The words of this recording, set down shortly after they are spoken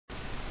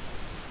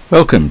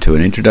Welcome to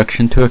an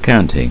introduction to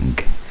accounting.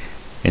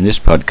 In this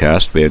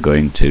podcast we are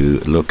going to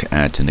look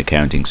at an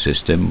accounting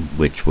system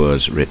which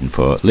was written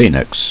for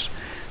Linux.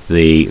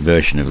 The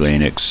version of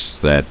Linux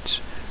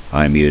that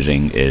I'm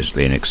using is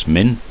Linux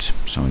Mint.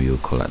 Some of you will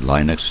call it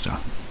Linux.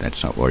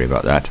 Let's not worry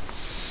about that.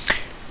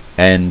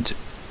 And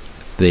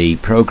the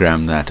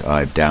program that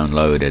I've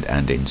downloaded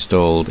and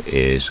installed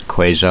is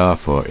Quasar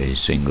for a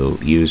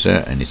single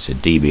user, and it's a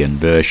Debian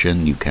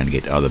version. You can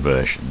get other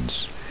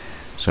versions.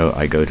 So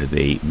I go to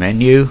the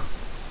menu,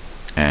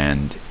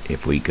 and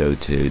if we go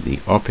to the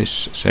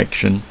Office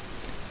section,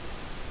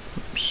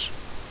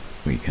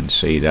 we can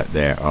see that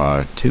there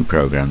are two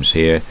programs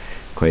here,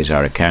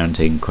 Quasar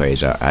Accounting,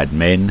 Quasar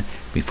Admin.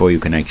 Before you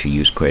can actually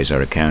use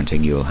Quasar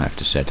Accounting, you'll have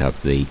to set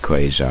up the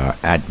Quasar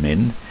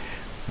Admin.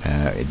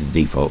 The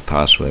default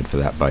password for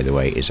that, by the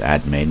way, is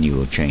admin. You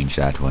will change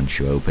that once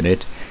you open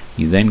it.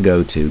 You then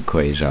go to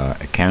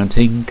Quasar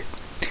Accounting,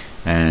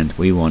 and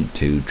we want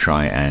to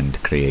try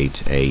and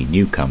create a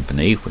new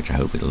company, which I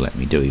hope it'll let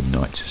me do even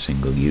though it's a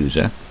single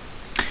user.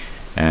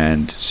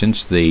 And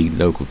since the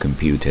local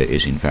computer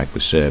is in fact the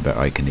server,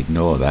 I can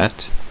ignore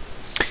that,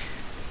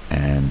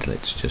 and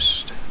let's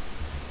just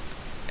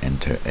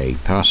enter a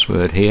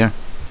password here.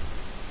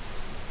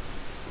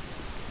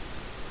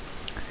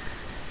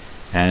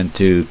 And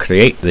to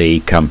create the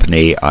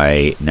company,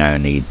 I now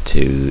need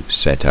to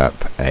set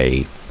up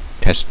a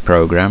test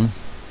program,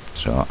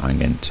 so I'm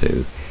going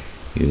to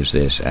use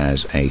this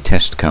as a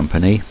test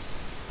company,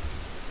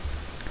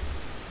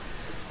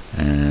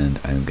 and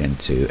I'm going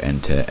to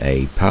enter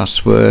a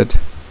password,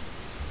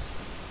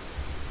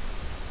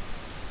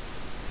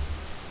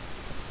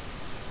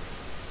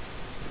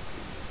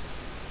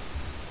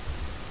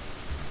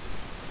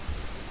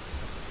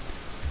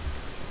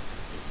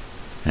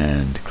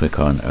 and click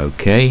on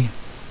OK.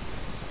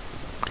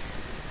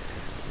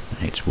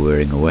 It's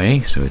whirring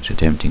away, so it's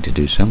attempting to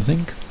do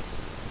something.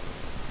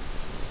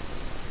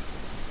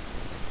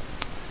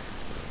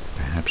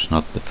 Perhaps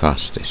not the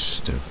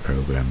fastest of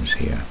programs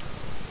here.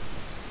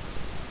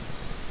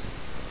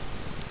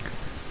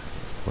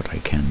 What I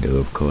can do,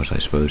 of course, I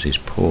suppose, is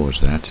pause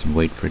that and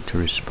wait for it to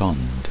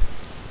respond.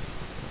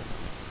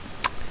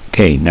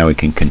 Okay, now we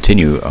can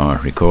continue our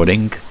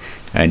recording,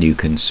 and you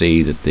can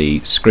see that the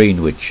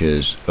screen which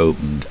is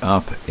opened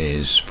up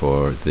is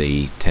for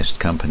the test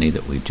company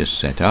that we've just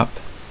set up.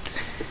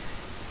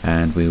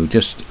 And we will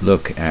just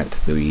look at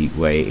the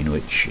way in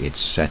which it's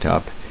set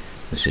up.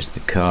 This is the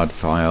card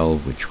file,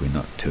 which we're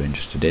not too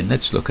interested in.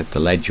 Let's look at the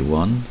ledger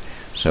one.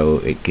 So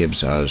it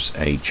gives us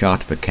a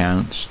chart of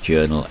accounts,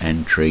 journal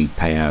entry,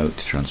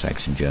 payout,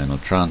 transaction journal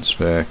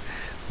transfer,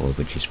 all of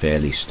which is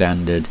fairly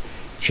standard.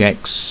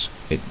 Checks,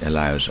 it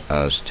allows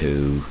us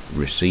to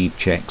receive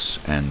checks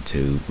and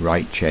to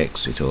write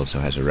checks. It also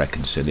has a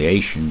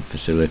reconciliation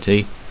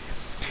facility.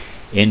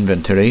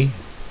 Inventory,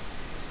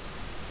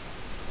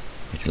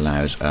 it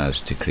allows us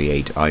to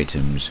create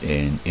items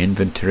in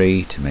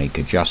inventory, to make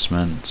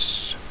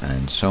adjustments,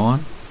 and so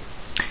on.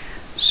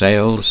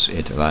 Sales,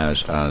 it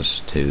allows us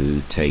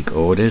to take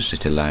orders,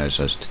 it allows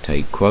us to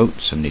take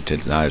quotes, and it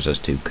allows us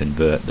to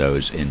convert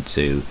those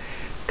into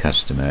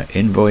customer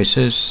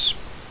invoices.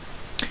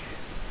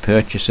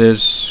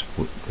 Purchases,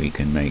 we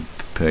can make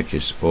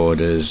purchase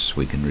orders,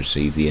 we can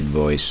receive the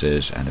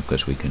invoices, and of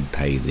course we can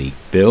pay the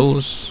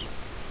bills.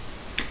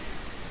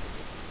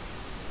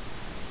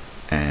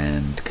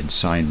 And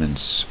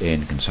consignments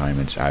in,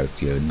 consignments out,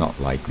 you're not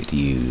likely to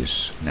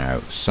use. Now,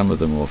 some of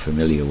the more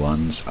familiar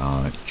ones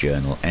are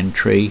journal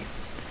entry,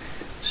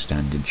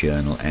 standard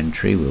journal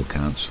entry, we'll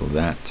cancel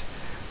that.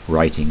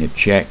 Writing a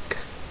check,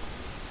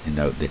 you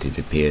note that it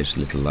appears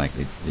a little like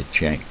the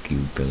check, you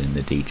fill in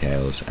the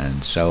details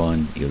and so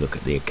on. You look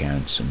at the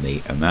accounts and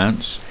the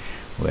amounts,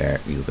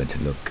 where you're going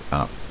to look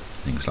up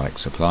things like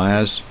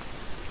suppliers,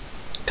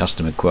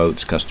 customer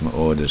quotes, customer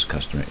orders,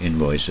 customer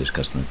invoices,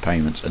 customer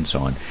payments, and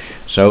so on.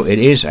 So it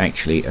is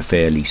actually a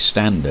fairly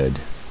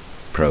standard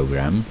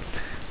program.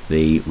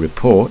 The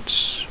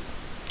reports,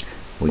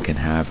 we can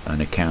have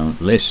an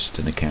account list,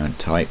 an account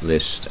type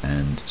list,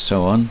 and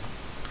so on.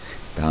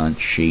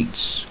 Balance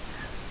sheets,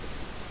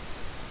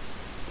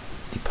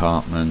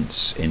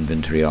 departments,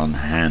 inventory on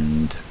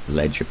hand,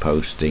 ledger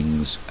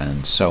postings,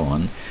 and so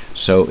on.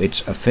 So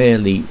it's a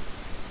fairly,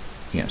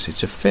 yes,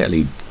 it's a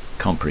fairly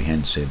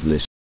comprehensive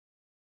list.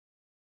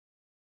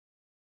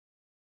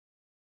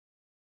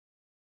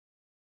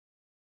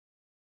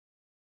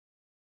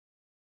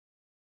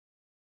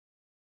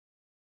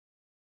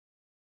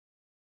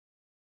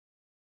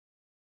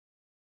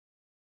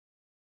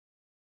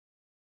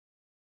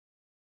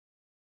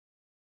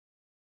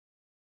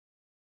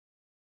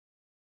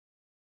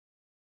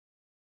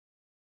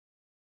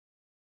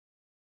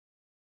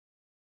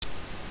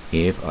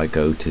 If I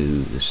go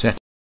to the settings,